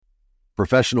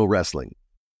Professional wrestling,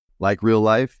 like real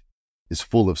life, is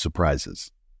full of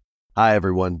surprises. Hi,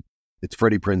 everyone. It's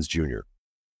Freddie Prinze Jr.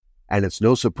 And it's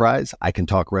no surprise I can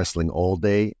talk wrestling all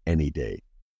day, any day.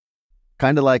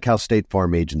 Kind of like how State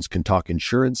Farm agents can talk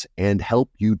insurance and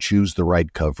help you choose the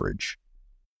right coverage.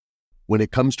 When it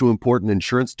comes to important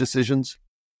insurance decisions,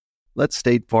 let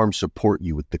State Farm support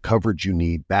you with the coverage you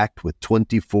need, backed with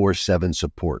 24/7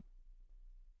 support.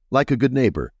 Like a good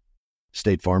neighbor,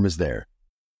 State Farm is there.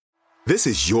 This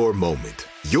is your moment,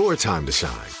 your time to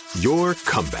shine, your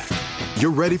comeback.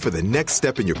 You're ready for the next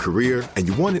step in your career, and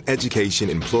you want an education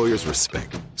employers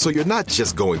respect. So you're not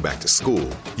just going back to school,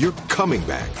 you're coming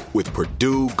back with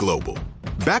Purdue Global.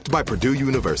 Backed by Purdue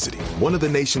University, one of the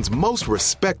nation's most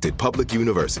respected public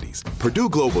universities, Purdue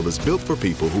Global is built for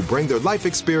people who bring their life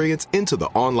experience into the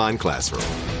online classroom.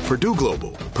 Purdue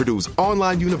Global, Purdue's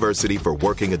online university for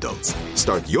working adults.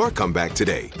 Start your comeback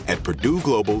today at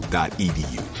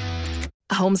purdueglobal.edu.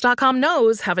 Homes.com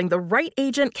knows having the right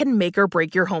agent can make or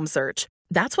break your home search.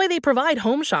 That's why they provide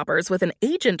home shoppers with an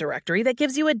agent directory that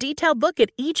gives you a detailed look at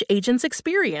each agent's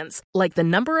experience, like the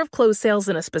number of closed sales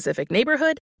in a specific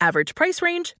neighborhood, average price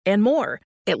range, and more.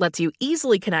 It lets you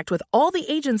easily connect with all the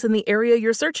agents in the area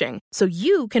you're searching, so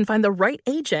you can find the right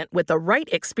agent with the right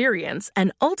experience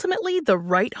and ultimately the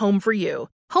right home for you.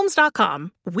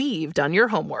 Homes.com, we've done your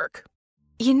homework.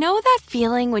 You know that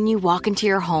feeling when you walk into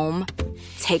your home,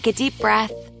 take a deep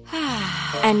breath,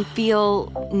 and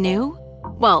feel new?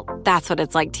 Well, that's what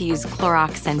it's like to use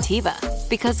Clorox Scentiva.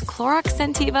 Because Clorox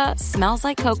Scentiva smells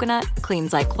like coconut,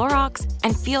 cleans like Clorox,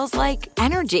 and feels like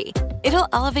energy. It'll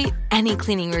elevate any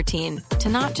cleaning routine to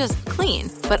not just clean,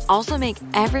 but also make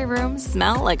every room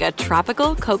smell like a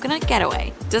tropical coconut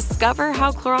getaway. Discover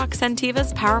how Clorox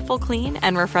Scentiva's powerful clean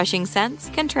and refreshing scents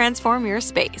can transform your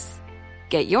space.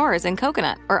 Get yours in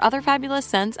coconut or other fabulous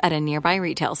scents at a nearby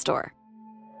retail store.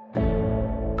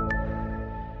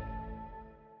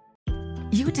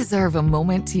 You deserve a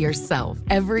moment to yourself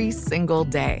every single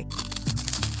day.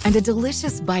 And a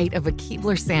delicious bite of a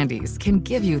Keebler Sandies can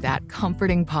give you that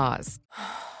comforting pause.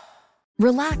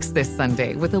 Relax this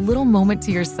Sunday with a little moment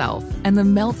to yourself and the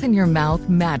melt-in-your-mouth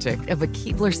magic of a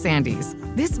Keebler Sandies.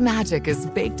 This magic is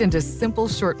baked into simple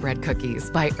shortbread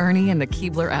cookies by Ernie and the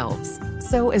Keebler Elves.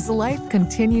 So as life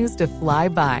continues to fly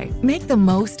by, make the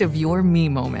most of your me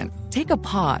moment. Take a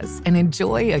pause and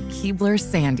enjoy a Keebler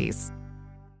Sandies.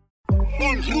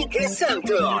 Enrique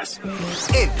Santos.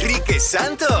 Enrique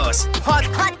Santos.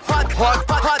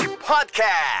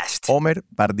 Podcast. Homer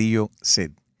Pardillo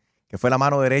Cid, que fue la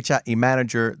mano derecha y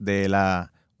manager de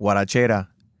la guarachera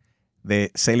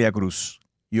de Celia Cruz.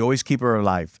 You always keep her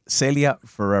alive. Celia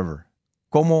forever.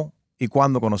 ¿Cómo y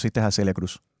cuándo conociste a Celia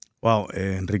Cruz? Wow,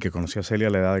 Enrique, conocí a Celia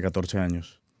a la edad de 14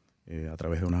 años, a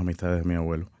través de unas amistades de mi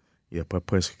abuelo. Y después,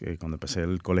 pues, cuando empecé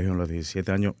el colegio a los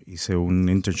 17 años, hice un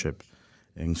internship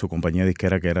en su compañía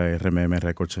disquera que era RMM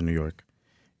Records en New York.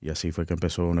 Y así fue que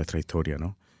empezó nuestra historia,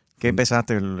 ¿no? ¿Qué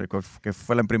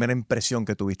fue la primera impresión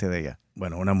que tuviste de ella?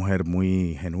 Bueno, una mujer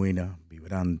muy genuina,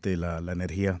 vibrante, la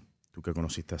energía. Tú que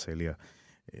conociste a Celia,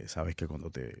 sabes que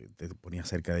cuando te ponías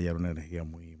cerca de ella era una energía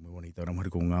muy, muy bonita, una mujer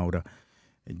con un aura.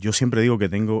 Yo siempre digo que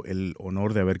tengo el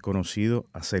honor de haber conocido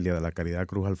a Celia de la Caridad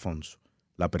Cruz Alfonso,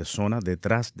 la persona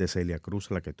detrás de Celia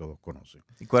Cruz, a la que todos conocen.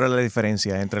 ¿Y cuál es la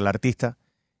diferencia entre el artista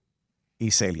y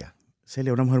Celia?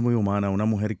 Celia, una mujer muy humana, una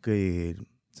mujer que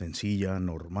sencilla,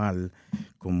 normal,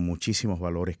 con muchísimos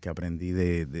valores que aprendí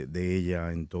de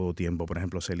ella en todo tiempo. Por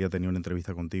ejemplo, Celia tenía una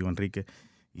entrevista contigo, Enrique,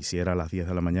 y si era a las 10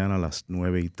 de la mañana, a las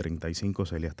 9:35,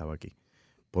 Celia estaba aquí.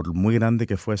 Por muy grande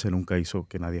que fuese, nunca hizo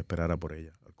que nadie esperara por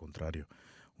ella. Al contrario,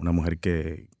 una mujer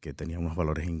que tenía unos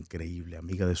valores increíbles,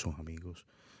 amiga de sus amigos,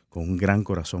 con un gran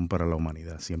corazón para la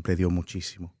humanidad. Siempre dio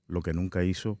muchísimo, lo que nunca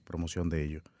hizo promoción de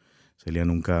ello. Celia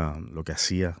nunca lo que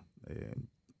hacía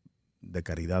de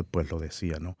caridad, pues lo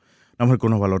decía, ¿no? Una mujer con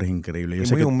unos valores increíbles.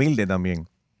 Y muy humilde también.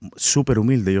 Súper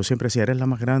humilde. Yo siempre decía, eres la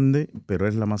más grande, pero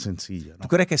eres la más sencilla, ¿no? ¿Tú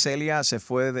crees que Celia se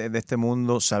fue de este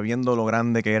mundo sabiendo lo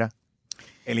grande que era?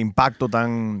 El impacto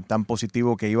tan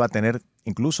positivo que iba a tener,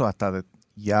 incluso hasta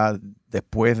ya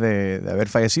después de haber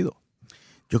fallecido.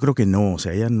 Yo creo que no, o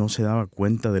sea, ella no se daba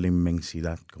cuenta de la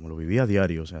inmensidad, como lo vivía a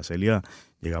diario. O sea, Celia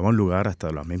llegaba a un lugar,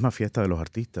 hasta las mismas fiestas de los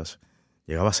artistas,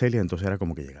 llegaba Celia, entonces era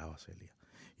como que llegaba Celia.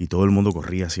 Y todo el mundo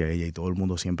corría hacia ella y todo el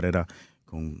mundo siempre era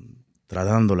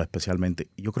tratándola especialmente.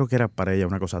 Y yo creo que era para ella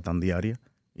una cosa tan diaria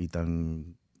y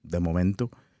tan de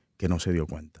momento que no se dio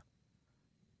cuenta.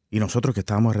 Y nosotros que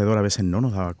estábamos alrededor a veces no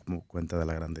nos dábamos cuenta de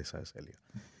la grandeza de Celia.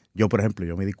 Yo, por ejemplo,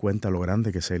 yo me di cuenta de lo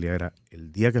grande que Celia era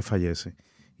el día que fallece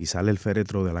y sale el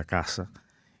féretro de la casa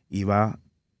y va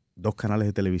 2 canales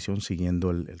de televisión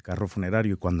siguiendo el carro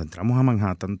funerario. Y cuando entramos a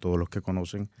Manhattan, todos los que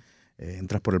conocen,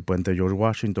 entras por el puente de George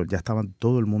Washington, ya estaban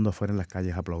todo el mundo afuera en las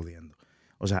calles aplaudiendo.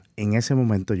 O sea, en ese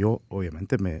momento yo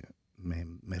obviamente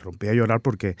me rompí a llorar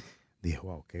porque dije,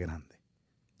 wow, qué grande.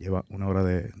 Lleva 1 hora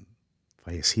de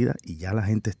fallecida y ya la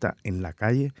gente está en la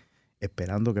calle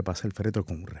esperando que pase el féretro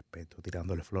con un respeto,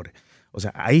 tirándole flores. O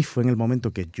sea, ahí fue en el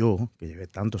momento que yo, que llevé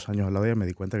tantos años al lado de ella, me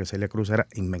di cuenta que Celia Cruz era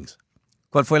inmensa.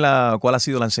 ¿Cuál ha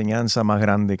sido la enseñanza más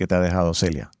grande que te ha dejado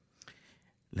Celia?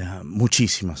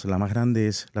 Muchísimas. La más grande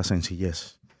es la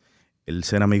sencillez. El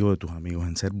ser amigo de tus amigos,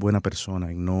 en ser buena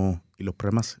persona, y los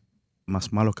problemas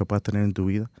más malos que puedas tener en tu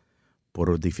vida,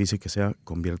 por difícil que sea,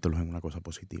 conviértelos en una cosa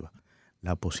positiva.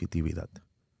 La positividad.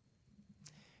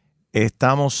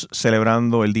 Estamos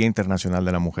celebrando el Día Internacional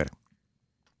de la Mujer.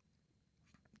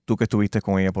 Tú que estuviste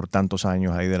con ella por tantos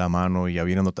años ahí de la mano y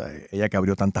ella que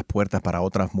abrió tantas puertas para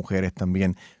otras mujeres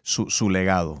también, su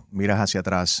legado, miras hacia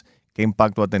atrás, ¿qué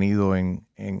impacto ha tenido en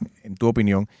tu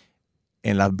opinión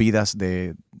en las vidas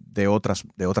de otras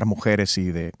mujeres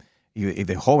y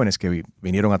de jóvenes que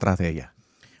vinieron atrás de ella?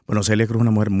 Bueno, Celia Cruz es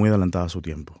una mujer muy adelantada a su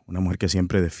tiempo, una mujer que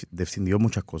siempre defendió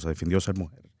muchas cosas, defendió ser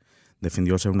mujer,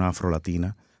 defendió ser una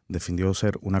afrolatina, defendió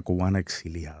ser una cubana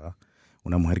exiliada,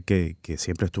 una mujer que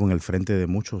siempre estuvo en el frente de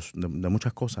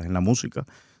muchas cosas. En la música,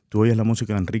 tú oyes la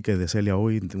música de Enrique de Celia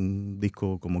hoy, de un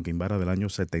disco como Quimbara del año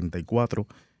 74,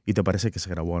 y te parece que se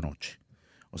grabó anoche.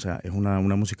 O sea, es una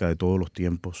música de todos los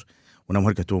tiempos, una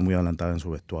mujer que estuvo muy adelantada en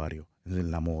su vestuario, en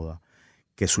la moda,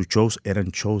 que sus shows eran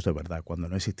shows de verdad. Cuando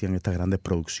no existían estas grandes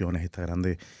producciones, estas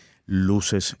grandes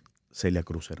luces, Celia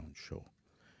Cruz era un show.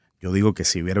 Yo digo que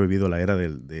si hubiera vivido la era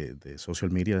de social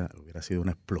media, hubiera sido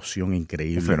una explosión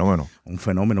increíble. Un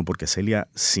fenómeno, porque Celia,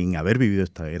 sin haber vivido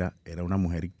esta era una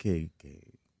mujer que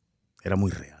era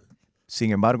muy real.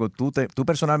 Sin embargo, tú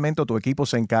personalmente o tu equipo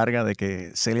se encarga de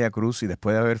que Celia Cruz, y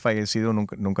después de haber fallecido,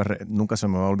 nunca se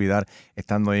me va a olvidar,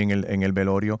 estando ahí en el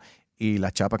velorio, y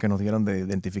las chapas que nos dieron de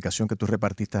identificación que tú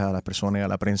repartiste a las personas y a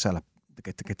la prensa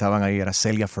que estaban ahí, era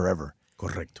Celia Forever.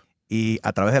 Correcto. Y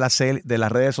a través de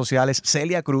las redes sociales,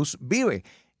 Celia Cruz vive.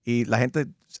 Y la gente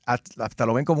hasta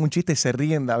lo ven como un chiste y se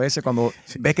ríen a veces cuando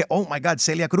ves que, oh my God,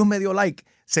 Celia Cruz me dio like.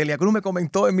 Celia Cruz me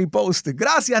comentó en mi post.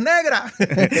 ¡Gracias, negra!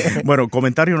 Bueno,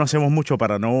 comentarios no hacemos mucho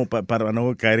para no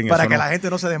caer en eso. Para que la gente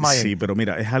no se desmaye. Sí, pero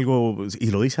mira, es algo,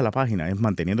 y lo dice la página, es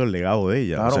manteniendo el legado de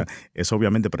ella. Claro. O sea, es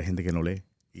obviamente para gente que no lee.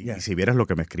 Y si vieras lo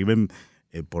que me escriben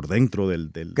por dentro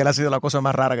del... ¿Qué ha sido la cosa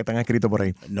más rara que te han escrito por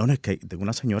ahí? No, es que tengo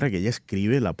una señora que ella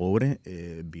escribe, la pobre,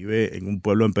 vive en un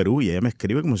pueblo en Perú, y ella me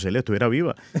escribe como si ella estuviera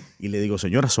viva. Y le digo,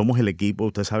 señora, somos el equipo,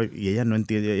 usted sabe, y ella no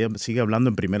entiende, ella sigue hablando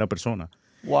en primera persona.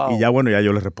 Wow. Y ya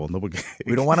yo le respondo porque...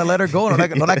 We don't want to let her go,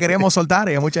 no la queremos soltar,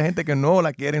 y hay mucha gente que no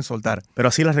la quieren soltar. Pero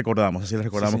así la recordamos Sí,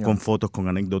 con fotos, con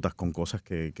anécdotas, con cosas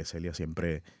que Celia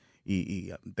siempre... Y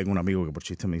tengo un amigo que por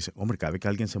chiste me dice, hombre, cada vez que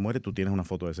alguien se muere, tú tienes una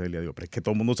foto de Celia. Digo, pero es que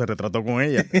todo el mundo se retrató con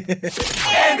ella. ¡Enrique!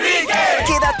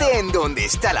 Quédate en donde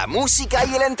está la música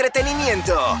y el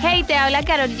entretenimiento. Hey, te habla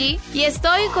Karol G y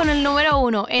estoy con el número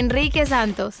 1, Enrique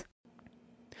Santos.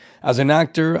 As an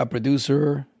actor, a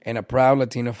producer, and a proud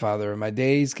Latino father, my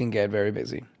days can get very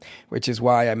busy, which is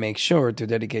why I make sure to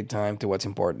dedicate time to what's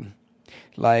important,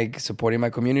 like supporting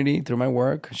my community through my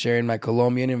work, sharing my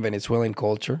Colombian and Venezuelan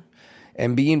culture,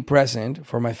 and being present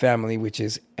for my family, which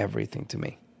is everything to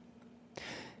me.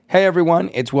 Hey everyone,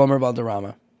 it's Wilmer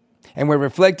Valderrama, and we're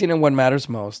reflecting on what matters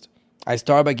most. I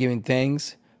start by giving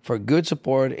thanks for good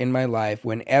support in my life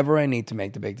whenever I need to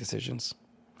make the big decisions.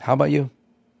 How about you?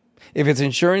 If it's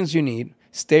insurance you need,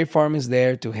 State Farm is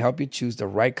there to help you choose the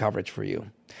right coverage for you.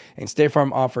 And State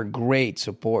Farm offers great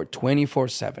support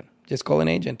 24/7. Just call an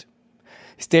agent.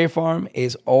 State Farm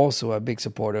is also a big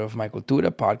supporter of My Cultura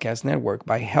podcast network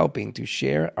by helping to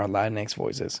share our Latinx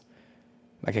voices.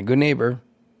 Like a good neighbor,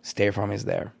 State Farm is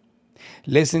there.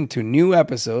 Listen to new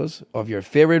episodes of your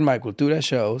favorite My Cultura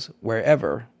shows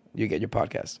wherever you get your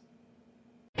podcasts.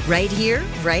 Right here,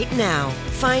 right now.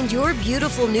 Find your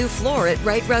beautiful new floor at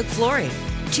Right Rug Flooring.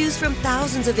 Choose from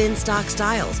thousands of in-stock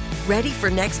styles, ready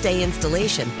for next day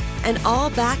installation, and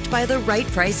all backed by the right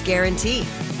price guarantee.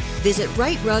 Visit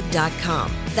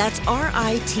rightrug.com. That's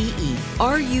RITERUG.com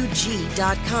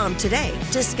today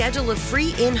to schedule a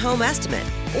free in-home estimate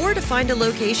or to find a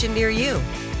location near you.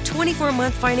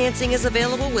 24-month financing is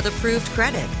available with approved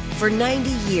credit. For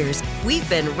 90 years, we've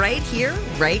been right here,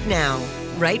 right now.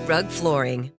 Right Rug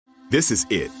Flooring. This is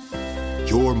it.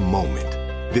 Your moment.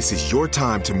 This is your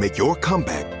time to make your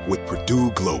comeback with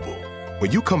Purdue Global.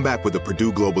 When you come back with a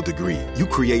Purdue Global degree, you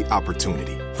create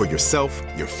opportunity for yourself,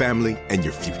 your family, and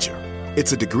your future.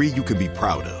 It's a degree you can be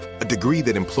proud of, a degree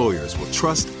that employers will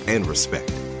trust and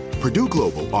respect. Purdue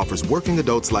Global offers working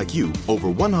adults like you over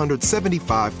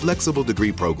 175 flexible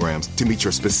degree programs to meet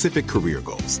your specific career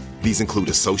goals. These include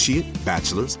associate,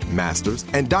 bachelor's, master's,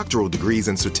 and doctoral degrees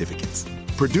and certificates.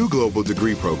 Purdue Global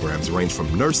degree programs range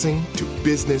from nursing to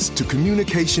business to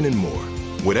communication and more.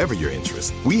 Whatever your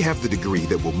interest, we have the degree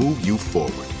that will move you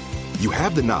forward. You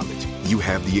have the knowledge, you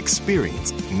have the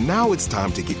experience. Now it's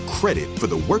time to get credit for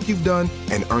the work you've done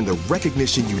and earn the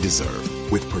recognition you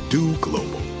deserve with Purdue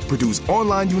Global, Purdue's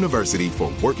online university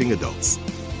for working adults.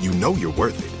 You know you're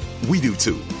worth it. We do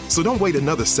too. So don't wait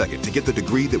another second to get the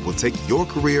degree that will take your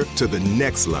career to the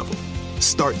next level.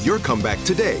 Start your comeback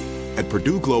today at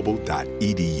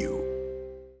purdueglobal.edu.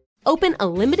 Open a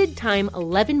limited-time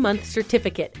 11-month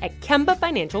certificate at Kemba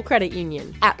Financial Credit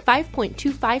Union. At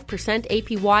 5.25%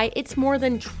 APY, it's more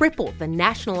than triple the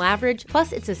national average,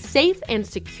 plus it's a safe and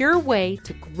secure way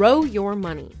to grow your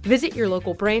money. Visit your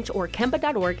local branch or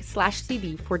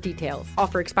kemba.org/CD for details.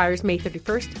 Offer expires May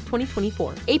 31st,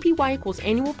 2024. APY equals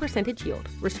annual percentage yield.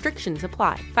 Restrictions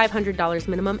apply. $500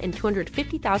 minimum and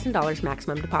 $250,000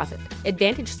 maximum deposit.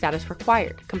 Advantage status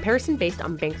required. Comparison based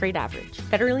on bank rate average.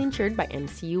 Federally insured by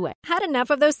NCUA. Had enough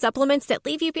of those supplements that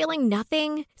leave you feeling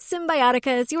nothing?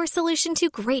 Symbiotica is your solution to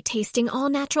great-tasting,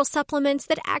 all-natural supplements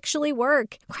that actually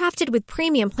work. Crafted with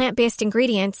premium plant-based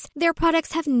ingredients, their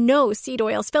products have no seed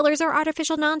oils, fillers, or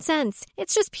artificial nonsense.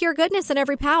 It's just pure goodness in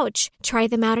every pouch. Try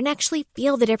them out and actually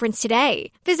feel the difference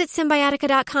today. Visit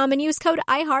Symbiotica.com and use code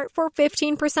IHEART for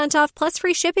 15% off plus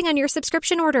free shipping on your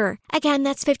subscription order. Again,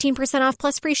 that's 15% off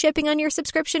plus free shipping on your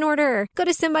subscription order. Go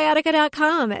to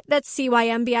Symbiotica.com. That's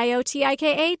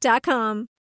CYMBIOTIKA.com.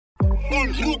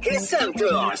 Enrique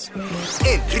Santos.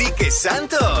 Enrique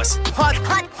Santos.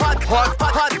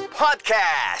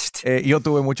 Podcast. Yo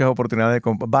tuve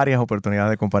varias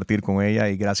oportunidades de compartir con ella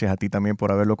y gracias a ti también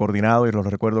por haberlo coordinado y lo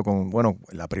recuerdo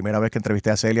la primera vez que entrevisté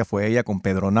a Celia fue ella con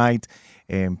Pedro Knight,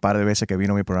 un par de veces que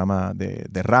vino a mi programa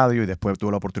de radio y después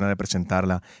tuve la oportunidad de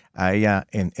presentarla a ella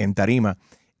en tarima.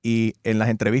 Y en las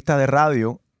entrevistas de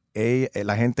radio,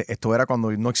 la gente, esto era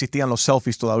cuando no existían los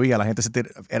selfies todavía, la gente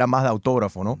era más de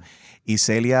autógrafo, ¿no? Y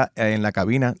Celia en la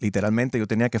cabina, literalmente yo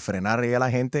tenía que frenar a la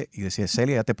gente y decía,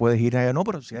 Celia, ya te puedes ir allá. No,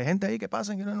 pero si hay gente ahí que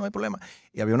pasen, no hay problema.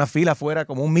 Y había una fila afuera,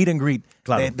 como un meet and greet,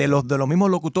 claro, de los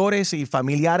mismos locutores y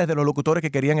familiares de los locutores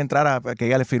que querían entrar a que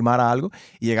ella les firmara algo.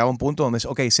 Y llegaba un punto donde,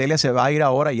 ok, Celia se va a ir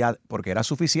ahora ya, porque era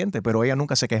suficiente, pero ella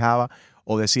nunca se quejaba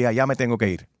o decía, ya me tengo que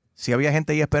ir. Si había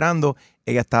gente ahí esperando,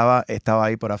 ella estaba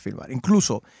ahí para filmar.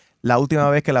 Incluso la última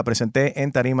vez que la presenté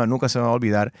en tarima, nunca se me va a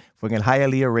olvidar, fue en el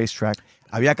Hialeah Racetrack.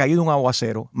 Había caído un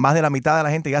aguacero. Más de la mitad de la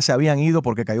gente ya se habían ido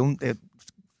porque cayó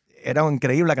era una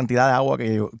increíble cantidad de agua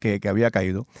que había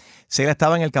caído. Celia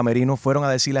estaba en el camerino. Fueron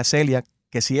a decirle a Celia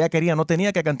que si ella quería, no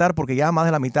tenía que cantar porque ya más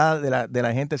de la mitad de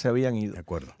la gente se habían ido. De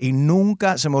acuerdo. Y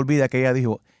nunca se me olvida que ella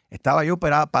dijo, estaba yo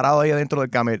parado ahí adentro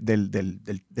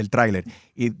del tráiler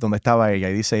y donde estaba ella.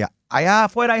 Y dice ella, allá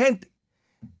afuera hay gente.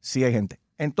 Sí hay gente.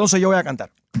 Entonces yo voy a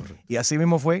cantar. Correcto. Y así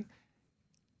mismo fue.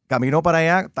 Caminó para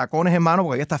allá, tacones en mano,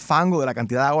 porque había hasta fango de la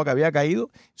cantidad de agua que había caído.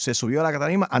 Se subió a la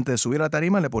tarima. Antes de subir a la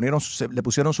tarima, le pusieron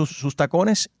sus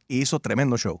tacones y hizo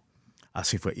tremendo show.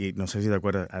 Así fue. Y no sé si te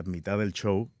acuerdas, a mitad del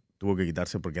show tuvo que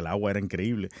quitarse porque el agua era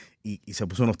increíble y se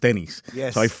puso unos tenis.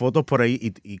 Yes. Hay fotos por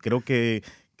ahí y creo que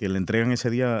le entregan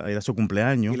ese día, era su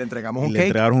cumpleaños. Y le entregamos un cake. Le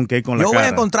entregaron un cake con la cara. Yo voy a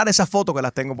encontrar esas fotos que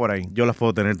las tengo por ahí. Yo las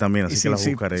puedo tener también, así que las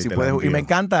buscaré. Sí, y me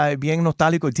encanta, es bien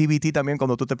nostálgico el TBT también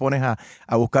cuando tú te pones a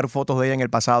buscar fotos de ella en el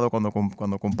pasado cuando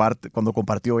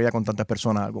compartió ella con tantas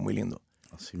personas, algo muy lindo.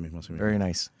 Así mismo. Very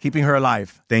nice. Keeping her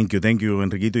alive. Thank you,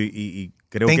 Enriquito. Y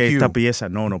creo que esta pieza,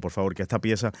 por favor, que esta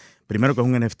pieza, primero que es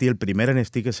un NFT, el primer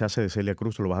NFT que se hace de Celia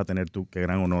Cruz, lo vas a tener tú, qué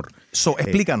gran honor.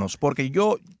 Explícanos, porque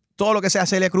todo lo que sea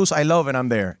Celia Cruz, I love it, I'm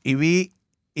there. Y vi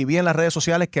en las redes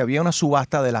sociales que había una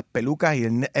subasta de las pelucas y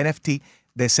el NFT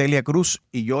de Celia Cruz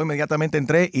y yo inmediatamente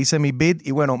entré, hice mi bid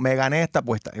y bueno, me gané esta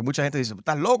apuesta. Y mucha gente dice,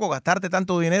 ¿estás loco gastarte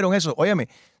tanto dinero en eso? Óyeme,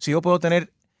 si yo puedo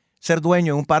ser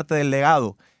dueño en un parte del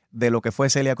legado de lo que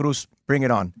fue Celia Cruz, bring it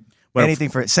on. Bueno, anything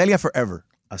for Celia forever.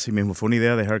 Así mismo, fue una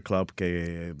idea de Her Club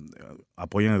que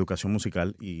apoyan educación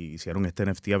musical y hicieron este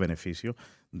NFT a beneficio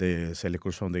de Celia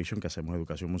Cruz Foundation, que hacemos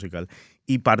educación musical.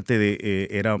 Y parte de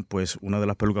era pues una de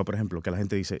las pelucas, por ejemplo, que la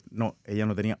gente dice, no, ella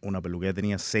no tenía una peluca, ella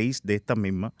tenía 6 de estas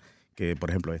mismas, que por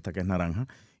ejemplo esta que es naranja,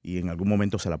 y en algún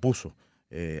momento se la puso.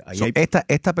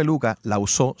 Esta peluca la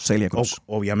usó Celia Cruz.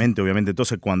 Obviamente.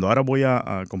 Entonces, cuando ahora voy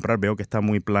a comprar, veo que está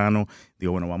muy plano.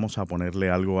 Digo, bueno, vamos a ponerle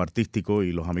algo artístico.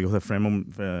 Y los amigos de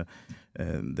Frame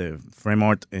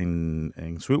Art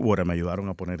en Sweetwater me ayudaron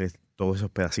a poner todos esos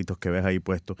pedacitos que ves ahí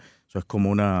puestos. Eso es como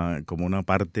una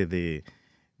parte de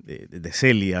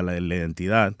Celia, la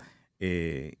identidad.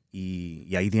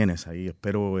 Y ahí tienes, ahí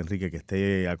espero, Enrique, que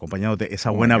esté acompañándote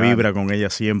esa buena vibra con ella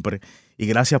siempre. Y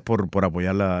gracias por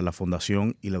apoyar la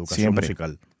fundación y la educación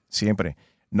musical. Siempre.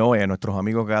 No, a nuestros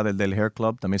amigos acá del Hair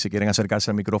Club, también si quieren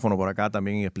acercarse al micrófono por acá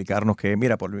también y explicarnos que,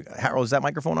 mira, Harold, ¿is that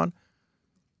microphone on?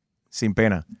 Sin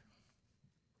pena.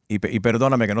 Y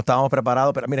perdóname que no estábamos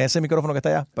preparados, pero mira, ese micrófono que está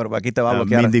allá, pero aquí te va a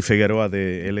bloquear. Mindy Figueroa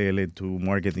de LL2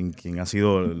 Marketing, quien ha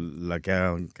sido la que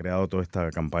ha creado toda esta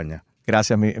campaña.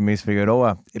 Gracias, Miss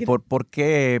Figueroa. ¿Por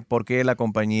qué la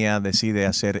compañía decide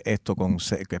hacer esto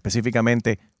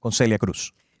específicamente con Celia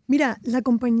Cruz? Mira, la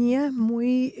compañía es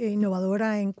muy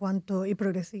innovadora y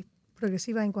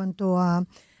progresiva en cuanto a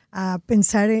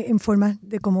pensar en formas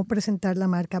de cómo presentar la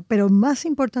marca. Pero más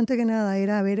importante que nada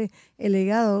era ver el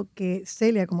legado que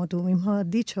Celia, como tú mismo has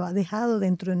dicho, ha dejado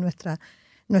dentro de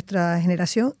nuestra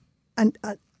generación.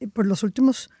 Por los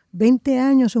últimos 20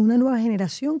 años, una nueva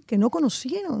generación que no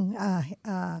conocieron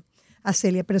a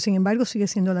Celia, pero sin embargo sigue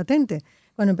siendo latente.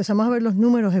 Cuando empezamos a ver los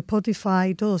números de Spotify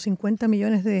y todo, 50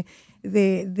 millones de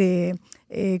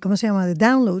 ¿cómo se llama?, de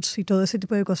downloads y todo ese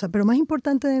tipo de cosas. Pero más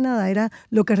importante de nada era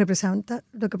lo que representa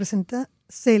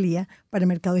Celia para el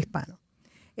mercado hispano.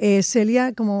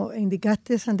 Celia, como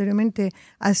indicaste anteriormente,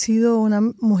 ha sido una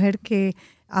mujer que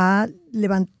ha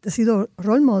sido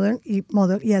role model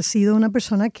y ha sido una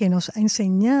persona que nos ha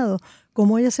enseñado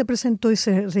cómo ella se presentó y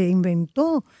se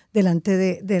reinventó delante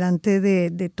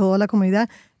de toda la comunidad,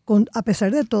 a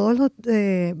pesar de todas las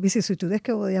vicisitudes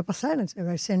que podía pasar,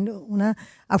 siendo una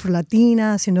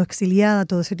afrolatina, siendo exiliada,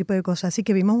 todo ese tipo de cosas. Así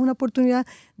que vimos una oportunidad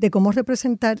de cómo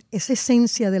representar esa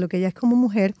esencia de lo que ella es como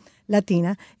mujer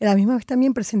latina, y a la misma vez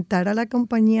también presentar a la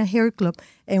compañía Hair Club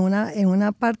en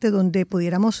una parte donde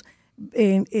pudiéramos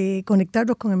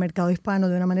conectarlos con el mercado hispano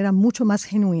de una manera mucho más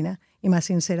genuina y más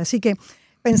sincera. Así que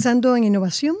pensando en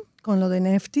innovación con lo de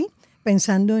NFT,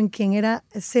 pensando en quién era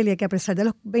Celia, que a pesar de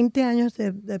los 20 años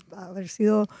de haber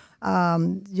sido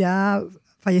ya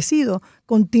fallecido,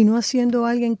 continúa siendo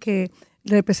alguien que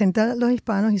representa a los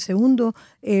hispanos, y segundo,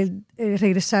 el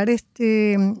regresar el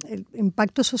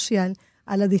impacto social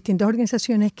a las distintas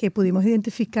organizaciones que pudimos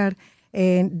identificar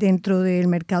dentro del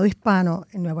mercado hispano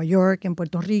en Nueva York, en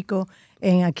Puerto Rico,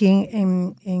 aquí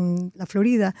en la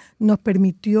Florida, nos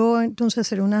permitió entonces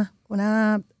hacer unas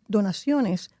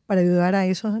donaciones para ayudar a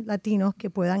esos latinos que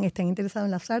estén interesados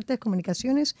en las artes,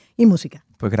 comunicaciones y música.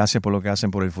 Pues gracias por lo que hacen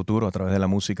por el futuro a través de la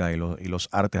música y los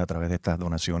artes a través de estas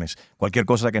donaciones. Cualquier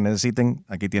cosa que necesiten,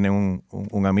 aquí tienen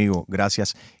un amigo.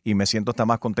 Gracias. Y me siento hasta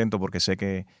más contento porque sé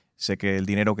que el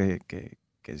dinero que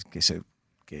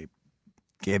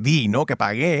di, ¿no?, que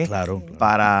pagué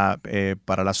para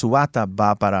la subasta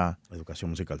va para educación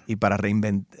musical y para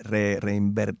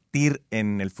reinvertir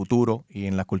en el futuro y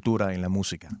en la cultura y en la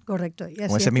música. Correcto. Y así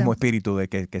con ese mismo espíritu de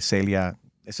que Celia,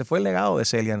 ese fue el legado de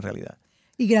Celia en realidad.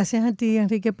 Y gracias a ti,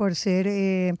 Enrique, por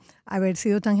haber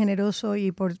sido tan generoso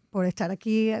y por estar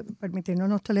aquí, permitirnos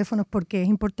los teléfonos, porque es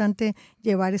importante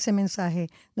llevar ese mensaje.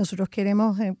 Nosotros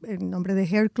queremos, en nombre de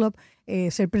Hair Club,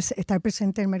 estar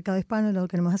presente en el mercado hispano, y lo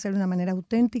queremos hacer de una manera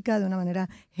auténtica, de una manera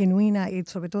genuina, y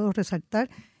sobre todo resaltar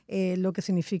lo que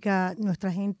significa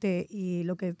nuestra gente y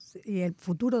el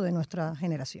futuro de nuestra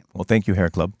generación. Well, thank you,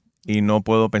 Hair Club. Y no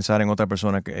puedo pensar en otra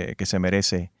persona que se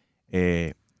merece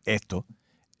esto.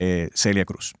 Celia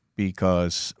Cruz,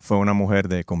 because fue una mujer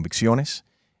de convicciones,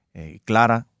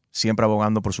 clara, siempre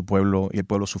abogando por su pueblo y el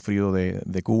pueblo sufrido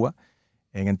de Cuba,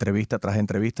 en entrevista tras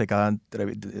entrevista, y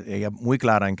ella muy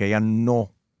clara en que ella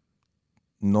no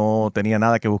tenía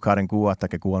nada que buscar en Cuba hasta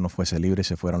que Cuba no fuese libre y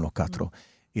se fueran los Castro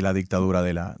y la dictadura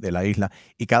de la isla.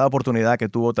 Y cada oportunidad que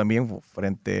tuvo también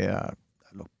frente a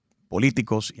los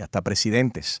políticos y hasta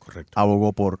presidentes,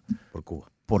 abogó por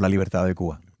Cuba, por la libertad de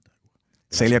Cuba. Gracias.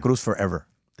 Celia Cruz forever.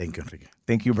 Thank you, Enrique.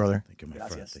 Thank you, brother. Thank you, my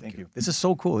friend. Thank you. This is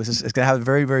so cool. It's going to have a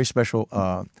very, very special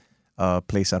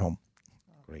place at home.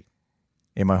 Great.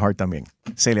 In my heart también.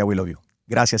 Celia, we love you.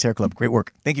 Gracias, Hair Club. Great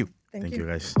work. Thank you. Thank you,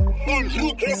 guys.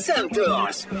 Enrique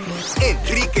Santos.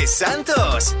 Enrique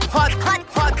Santos.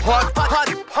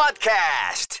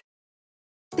 Podcast.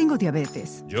 Tengo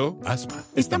diabetes. Yo, asma.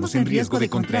 Estamos en riesgo de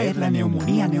contraer la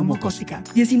neumonía neumocócica.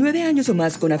 19 años o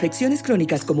más con afecciones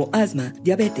crónicas como asma,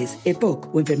 diabetes,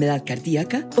 EPOC o enfermedad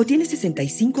cardíaca, o tienes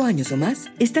 65 años o más,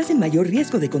 estás en mayor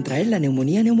riesgo de contraer la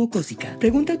neumonía neumocócica.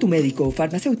 Pregunta a tu médico o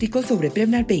farmacéutico sobre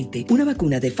Prevnar 20, una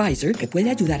vacuna de Pfizer que puede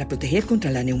ayudar a proteger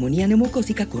contra la neumonía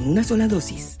neumocócica con una sola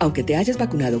dosis. Aunque te hayas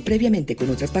vacunado previamente con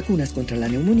otras vacunas contra la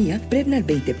neumonía, Prevnar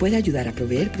 20 puede ayudar a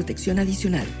proveer protección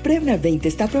adicional. Prevnar 20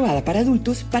 está aprobada para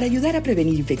adultos antibióticos para ayudar a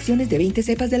prevenir infecciones de 20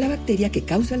 cepas de la bacteria que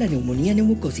causa la neumonía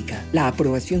neumocócica. La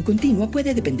aprobación continua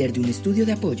puede depender de un estudio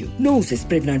de apoyo. No uses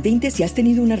Prevnar 20 si has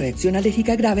tenido una reacción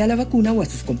alérgica grave a la vacuna o a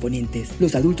sus componentes.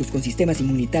 Los adultos con sistemas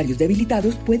inmunitarios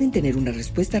debilitados pueden tener una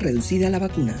respuesta reducida a la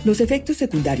vacuna. Los efectos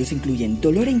secundarios incluyen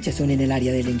dolor e hinchazón en el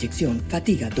área de la inyección,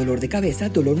 fatiga, dolor de cabeza,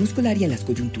 dolor muscular y en las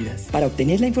coyunturas. Para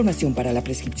obtener la información para la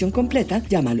prescripción completa,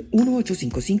 llama al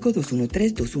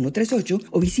 1-855-213-2138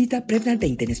 o visita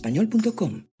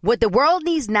Prevnar20enespañol.com. What the world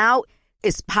needs now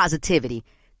is positivity.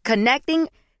 Connecting,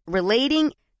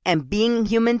 relating, and being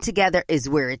human together is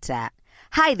where it's at.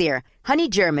 Hi there, Honey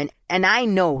German, and I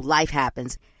know life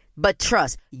happens, but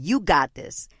trust, you got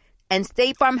this. And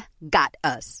State Farm got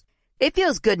us. It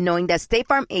feels good knowing that State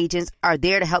Farm agents are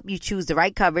there to help you choose the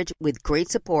right coverage with great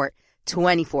support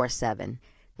 24/7.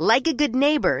 Like a good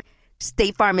neighbor,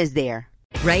 State Farm is there.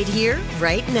 Right here,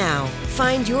 right now.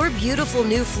 Find your beautiful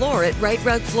new floor at Right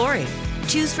Rug Flooring.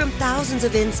 Choose from thousands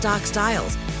of in-stock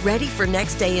styles, ready for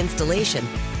next day installation,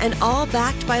 and all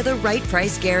backed by the right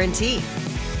price guarantee.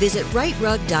 Visit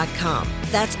rightrug.com.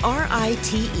 That's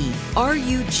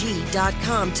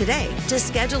RITERUG.com today to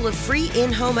schedule a free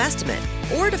in-home estimate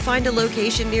or to find a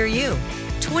location near you.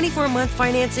 24-month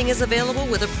financing is available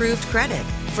with approved credit.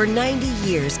 For 90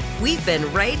 years, we've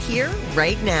been right here,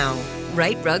 right now.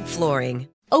 Right Rug Flooring.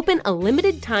 Open a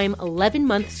limited-time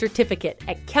 11-month certificate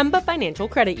at Kemba Financial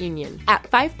Credit Union. At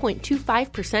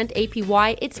 5.25%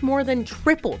 APY, it's more than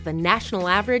triple the national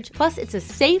average, plus it's a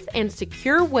safe and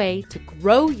secure way to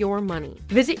grow your money.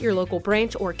 Visit your local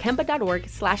branch or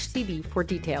kemba.org/cb for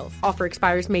details. Offer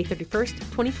expires May 31st,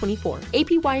 2024.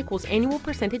 APY equals annual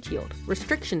percentage yield.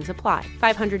 Restrictions apply.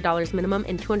 $500 minimum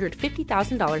and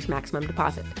 $250,000 maximum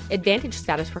deposit. Advantage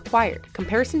status required.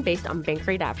 Comparison based on bank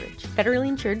rate average. Federally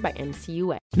insured by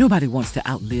NCUA. Nobody wants to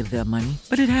outlive their money,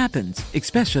 but it happens,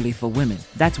 especially for women.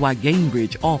 That's why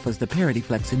Gainbridge offers the Parity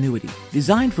Flex annuity,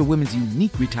 designed for women's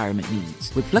unique retirement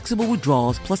needs, with flexible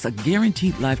withdrawals plus a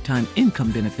guaranteed lifetime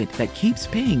income benefit that keeps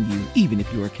paying you even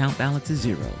if your account balance is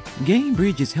zero.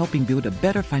 Gainbridge is helping build a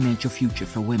better financial future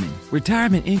for women.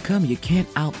 Retirement income you can't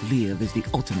outlive is the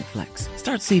ultimate flex.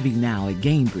 Start saving now at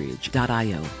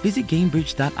Gainbridge.io. Visit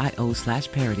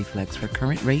Gainbridge.io/ParityFlex for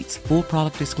current rates, full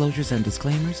product disclosures and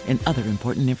disclaimers, and other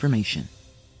important information.